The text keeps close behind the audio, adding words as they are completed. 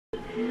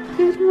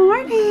Good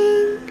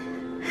morning.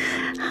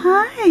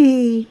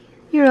 Hi.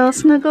 You're all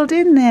snuggled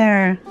in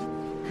there.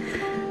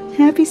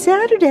 Happy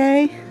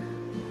Saturday.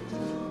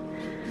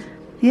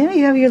 Yeah,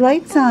 you have your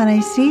lights on, I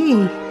see.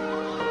 What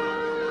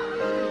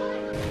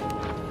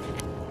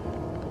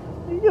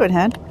are you doing,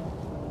 hon?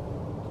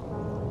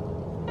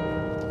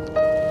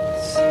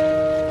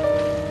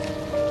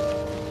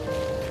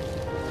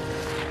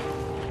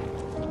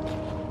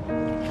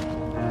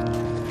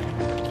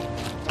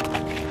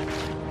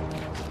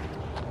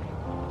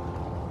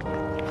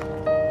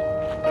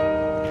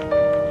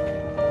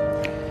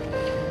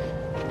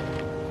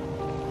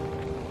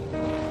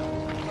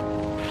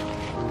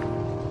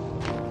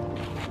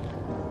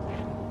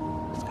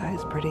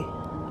 It's pretty.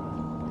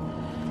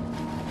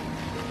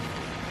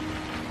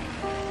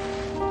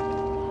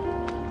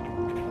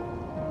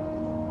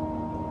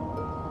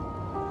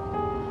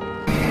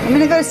 I'm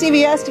gonna go to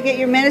CVS to get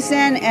your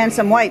medicine and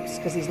some wipes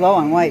because he's low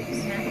on wipes.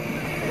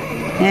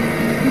 Yeah.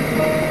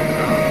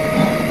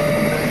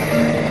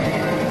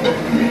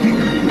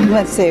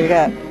 Let's see, we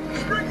got.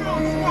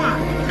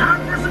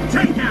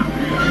 I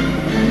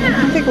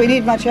don't think we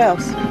need much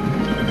else.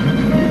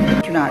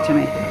 Or not to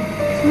me.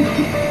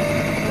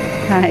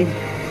 Hi.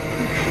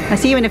 I'll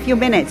see you in a few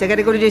minutes. I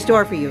gotta go to the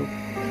store for you.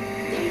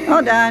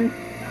 All done.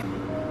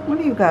 What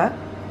do you got?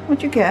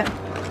 What'd you get?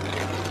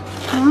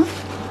 Huh?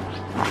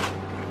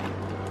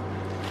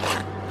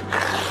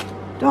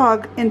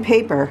 Dog in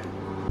paper.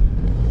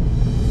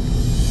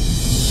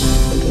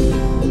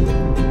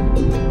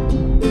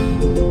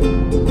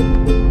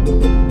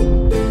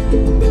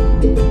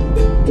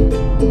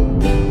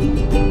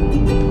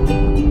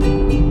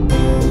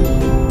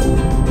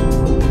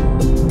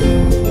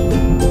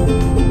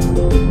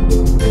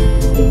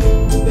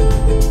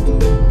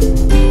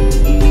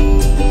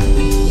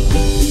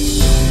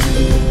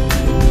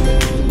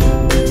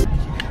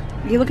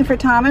 You looking for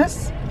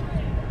Thomas?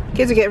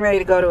 Kids are getting ready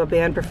to go to a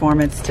band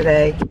performance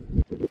today.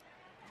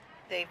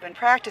 They've been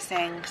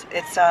practicing.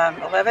 It's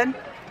 11.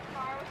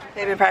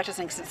 They've been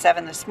practicing since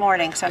 7 this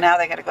morning, so now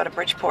they got to go to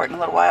Bridgeport in a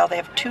little while. They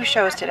have 2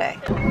 shows today.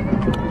 Look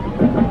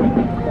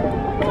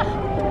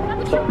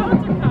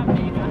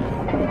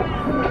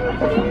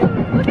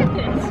at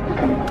this.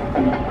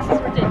 This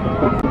is ridiculous.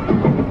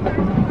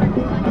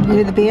 You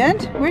do the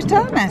band? Where's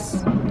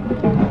Thomas?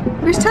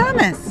 Where's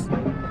Thomas?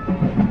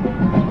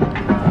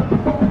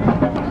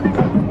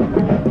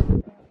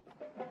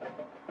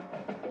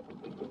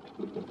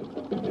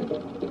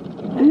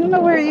 I don't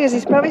know where he is.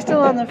 He's probably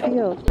still on the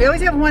field. We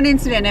always have one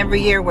incident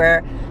every year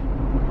where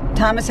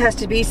Thomas has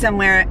to be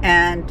somewhere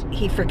and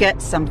he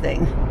forgets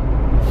something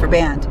for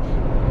band.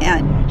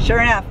 And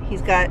sure enough,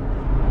 he's got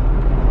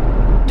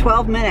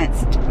 12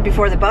 minutes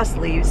before the bus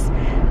leaves.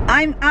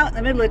 I'm out in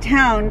the middle of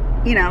town,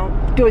 you know,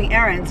 doing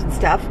errands and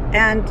stuff,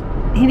 and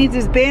he needs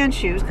his band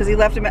shoes because he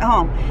left them at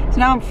home. So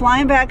now I'm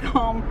flying back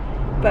home,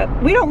 but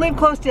we don't live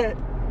close to,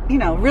 you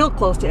know, real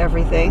close to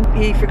everything.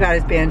 He forgot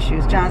his band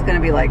shoes. John's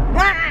gonna be like,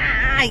 "Wah!"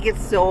 He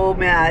gets so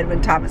mad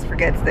when Thomas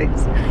forgets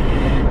things.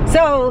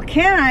 So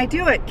can I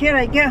do it? Can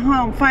I get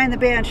home, find the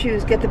band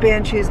shoes, get the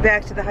band shoes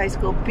back to the high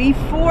school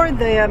before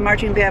the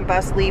marching band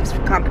bus leaves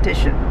for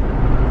competition?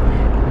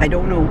 I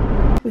don't know.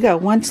 We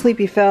got one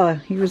sleepy fella.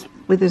 He was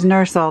with his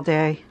nurse all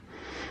day.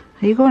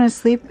 Are you going to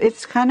sleep?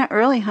 It's kind of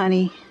early,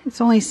 honey. It's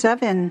only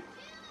 7.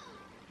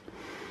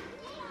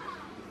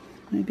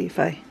 Maybe if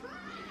I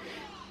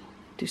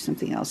do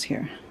something else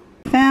here.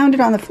 Found it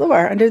on the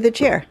floor under the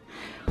chair.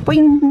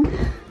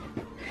 Boing!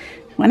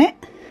 Want it?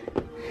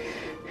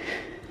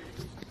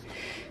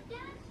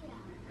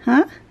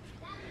 Huh?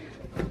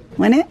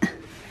 Want it?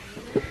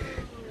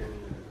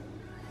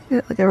 You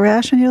got like a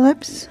rash on your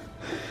lips?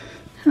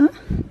 Huh?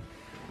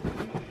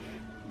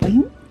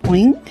 Boing,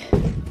 boing.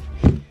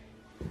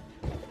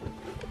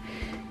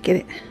 Get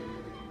it.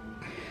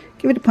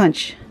 Give it a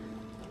punch.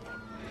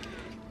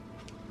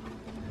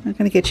 I'm not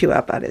gonna get you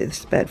up out of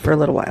this bed for a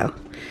little while.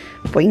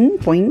 Boing,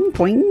 boing,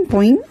 boing,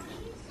 boing.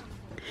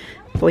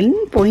 Boing,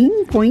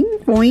 boing,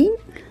 boing, boing.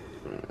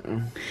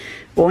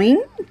 Boing.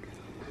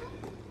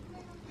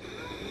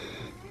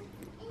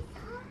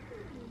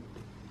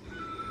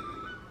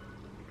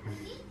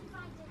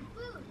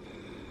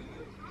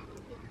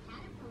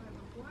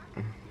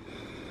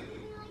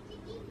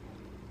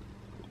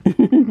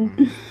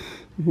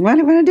 What do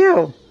you want to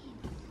do?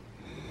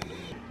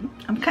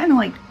 I'm kind of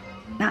like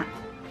not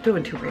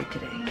doing too great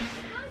today.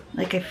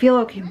 Like I feel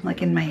okay,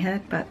 like in my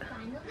head, but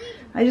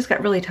I just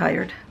got really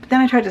tired. But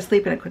then I tried to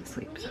sleep and I couldn't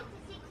sleep.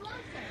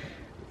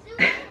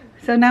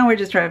 So now we're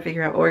just trying to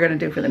figure out what we're gonna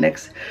do for the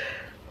next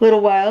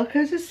little while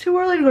because it's too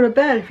early to go to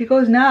bed. If he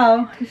goes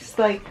now, it's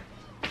like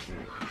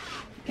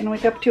gonna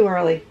wake up too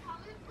early,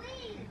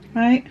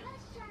 right?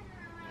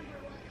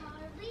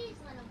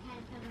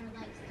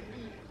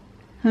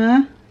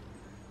 Huh?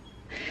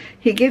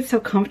 He gets so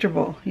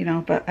comfortable, you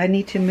know, but I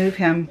need to move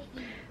him.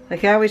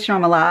 Like I always show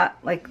him a lot,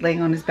 like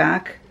laying on his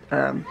back.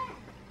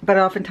 But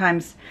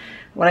oftentimes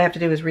what I have to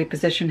do is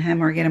reposition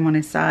him or get him on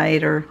his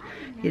side or,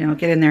 you know,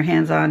 get in their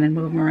hands on and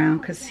move him around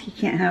because he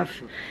can't have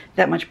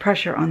that much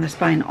pressure on the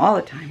spine all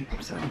the time.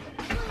 So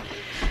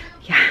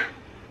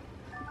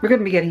We're going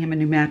to be getting him a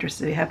new mattress.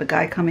 So we have a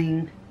guy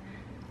coming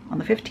on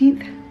the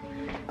 15th.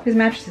 His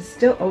mattress is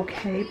still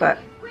okay, but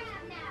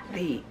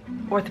the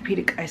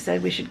orthopedic guy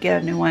said we should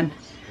get a new one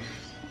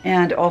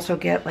and also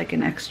get like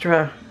an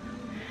extra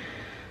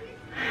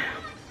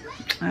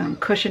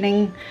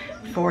cushioning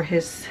for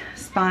his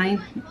spine,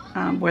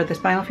 where the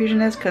spinal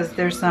fusion is, because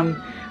there's some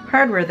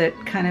hardware that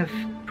kind of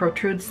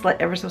protrudes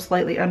ever so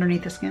slightly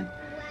underneath the skin.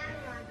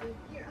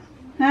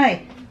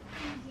 Hi.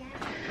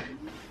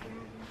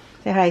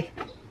 Say hi.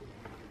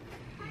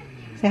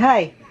 Say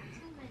hi.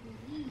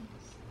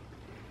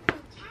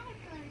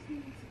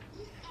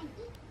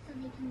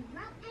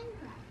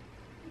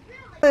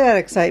 That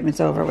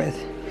excitement's over with.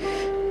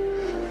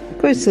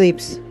 Go to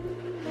sleeps.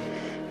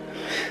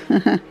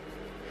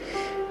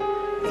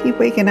 Keep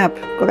waking up.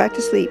 Go back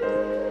to sleep.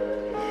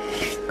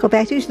 Go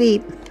back to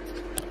sleep.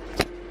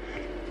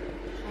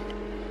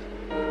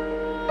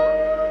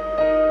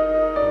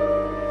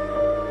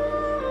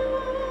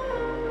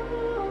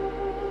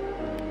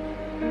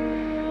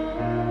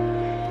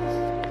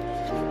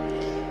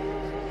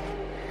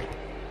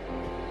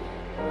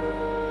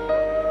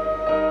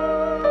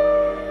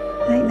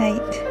 Night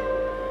night.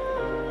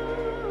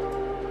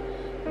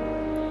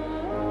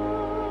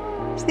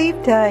 Sleep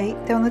tight.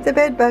 Don't let the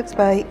bed bugs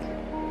bite.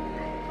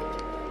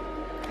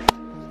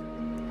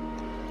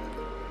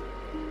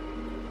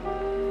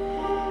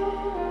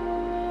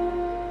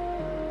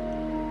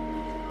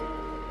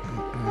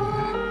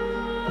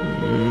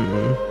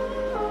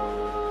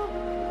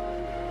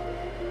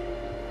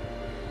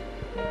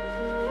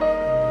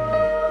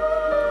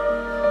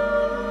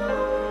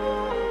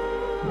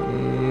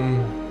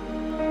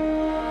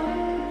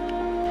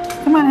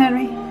 Come on,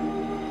 Henry.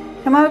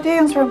 Come out of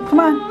Dale's room. Come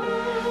on.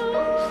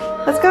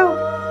 Let's go.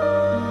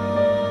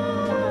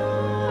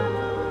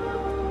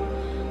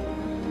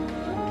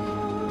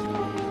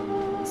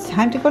 It's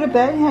time to go to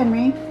bed,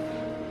 Henry.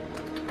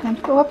 Time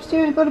to go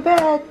upstairs and go to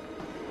bed.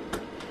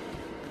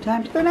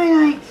 Time to go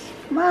night-night.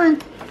 Come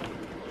on.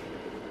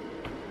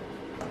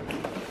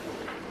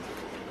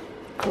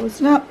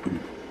 Close it up.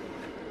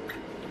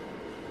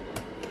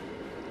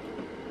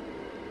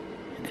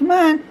 Come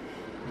on.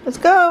 Let's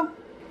go.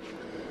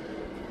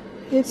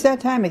 It's that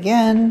time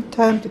again.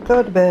 Time to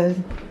go to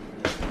bed.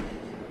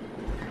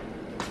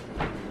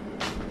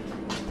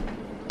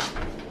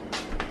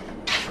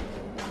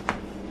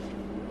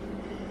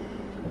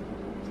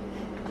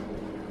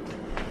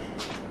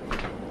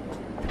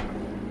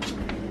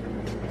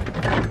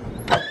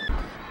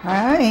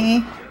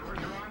 Alright.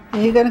 Are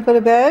you gonna go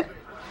to bed?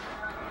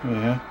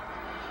 Yeah.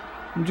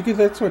 Where'd you get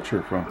that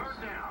sweatshirt from?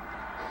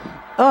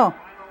 Oh,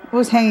 it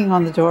was hanging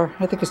on the door.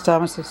 I think it's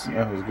Thomas's.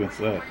 I was gonna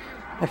say.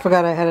 I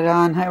forgot I had it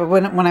on.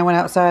 When I went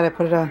outside, I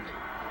put it on.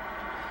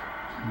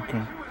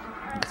 Okay.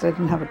 Because I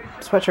didn't have a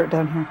sweatshirt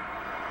down here.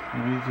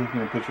 What are you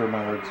taking a picture of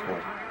my legs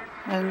for?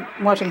 And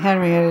watching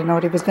Henry, I didn't know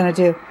what he was going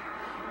to do.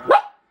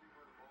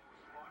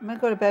 I'm going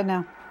to go to bed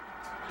now.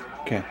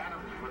 Okay.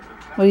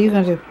 What are you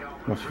going to do?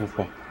 Watch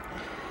football.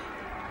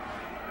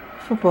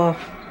 Football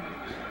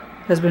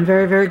has been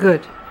very, very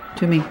good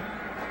to me.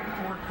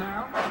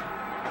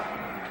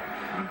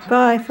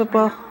 Bye,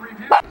 football.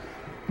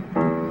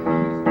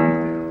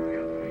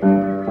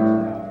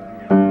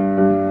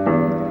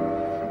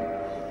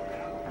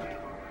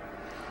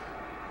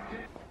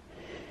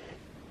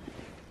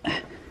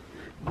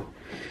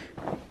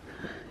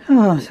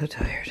 Oh, I'm so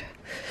tired.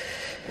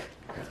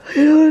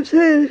 You know what I'm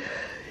saying? You know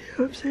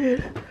what I'm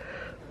saying?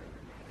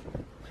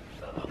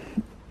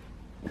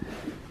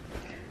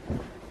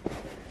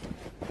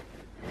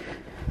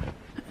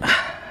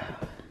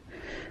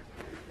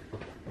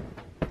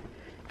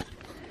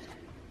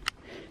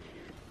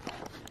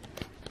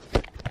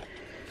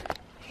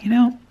 You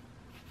know,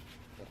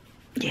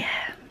 yeah.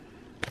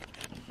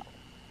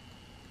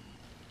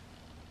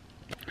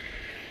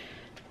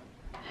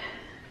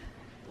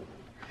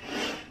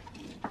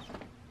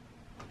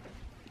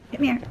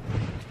 Come here.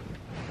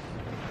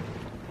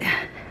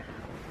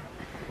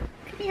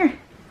 Come here.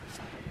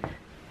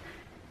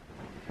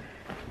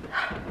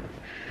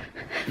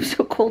 I'm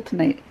so cold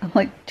tonight. I'm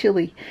like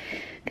chilly.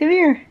 Come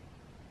here.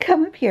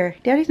 Come up here.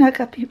 Daddy's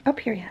not up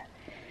here yet.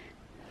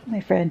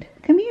 My friend.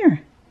 Come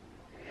here.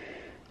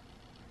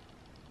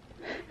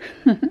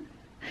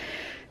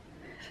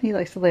 He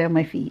likes to lay on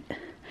my feet.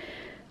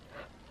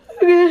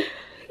 Okay.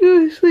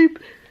 Go to sleep.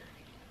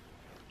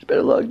 It's been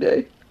a long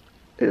day.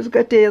 I just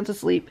got down to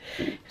sleep.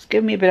 It's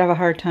giving me a bit of a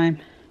hard time.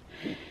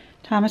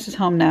 Thomas is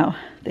home now.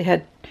 They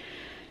had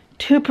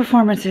 2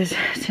 performances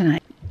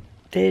tonight.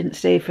 They didn't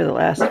stay for the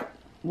last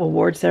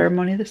award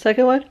ceremony, the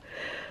second one.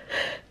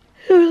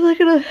 It was like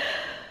in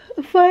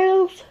a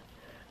finals.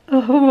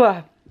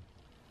 Oh,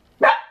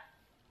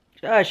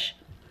 Josh,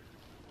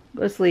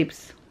 go to sleep.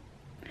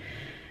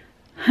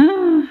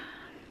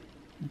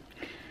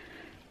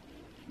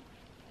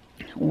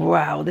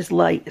 Wow, this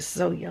light is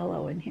so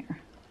yellow in here.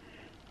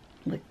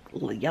 Like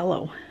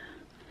yellow.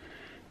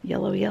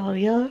 Yellow, yellow,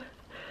 yellow.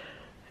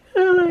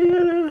 Yellow,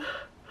 yellow.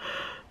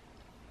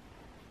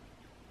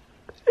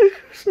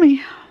 Excuse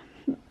me.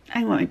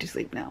 I'm going to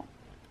sleep now.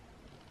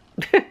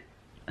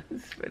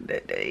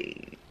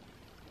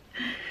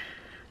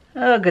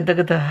 Oh, good,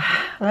 good, la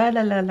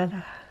la la la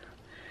la.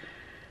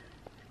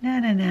 Na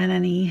na na na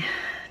nee.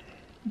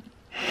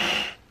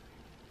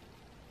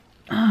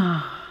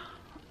 Oh.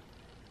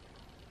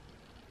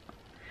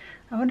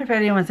 I wonder if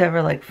anyone's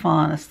ever like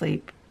fallen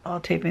asleep while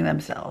taping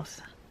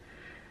themselves.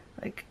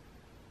 Like,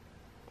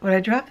 would I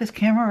drop this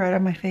camera right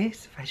on my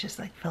face if I just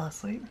like fell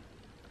asleep?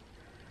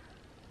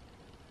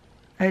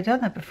 I've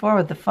done that before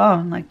with the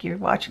phone. Like, you're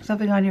watching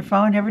something on your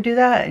phone. You ever do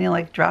that? And you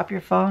like drop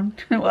your phone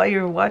while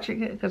you're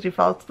watching it because you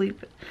fall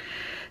asleep.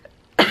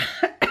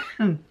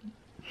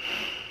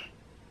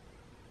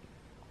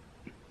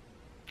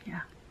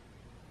 Yeah.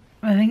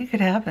 I think it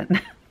could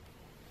happen.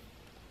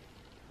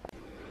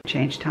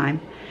 Change time.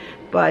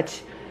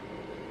 But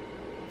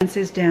fence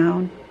is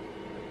down.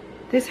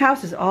 This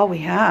house is all we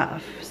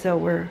have. So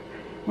we're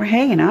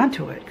hanging on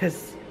to it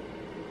because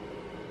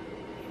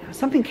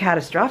something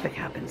catastrophic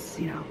happens,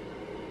 you know.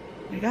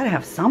 We gotta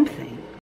have something.